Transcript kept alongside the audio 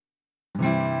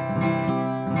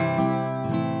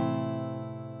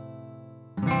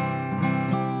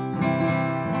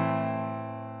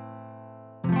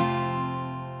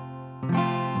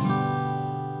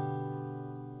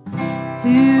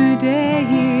today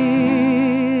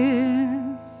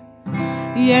is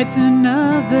yet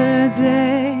another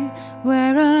day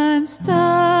where I'm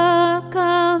stuck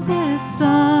on this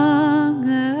song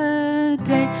a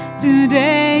day.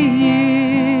 Today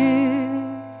is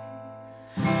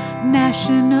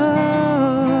National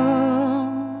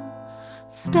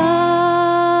Stuck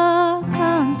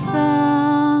on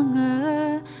Song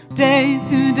a Day.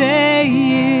 Today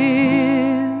is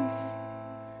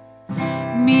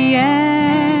me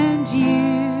and you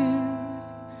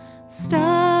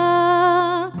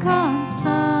stuck on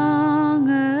song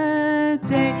a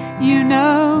day. You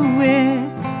know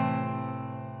it,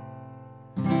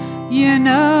 you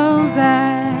know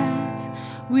that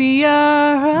we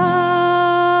are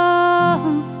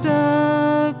all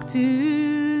stuck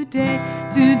today.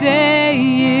 Today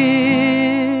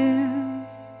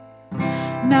is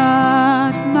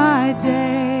not my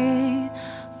day.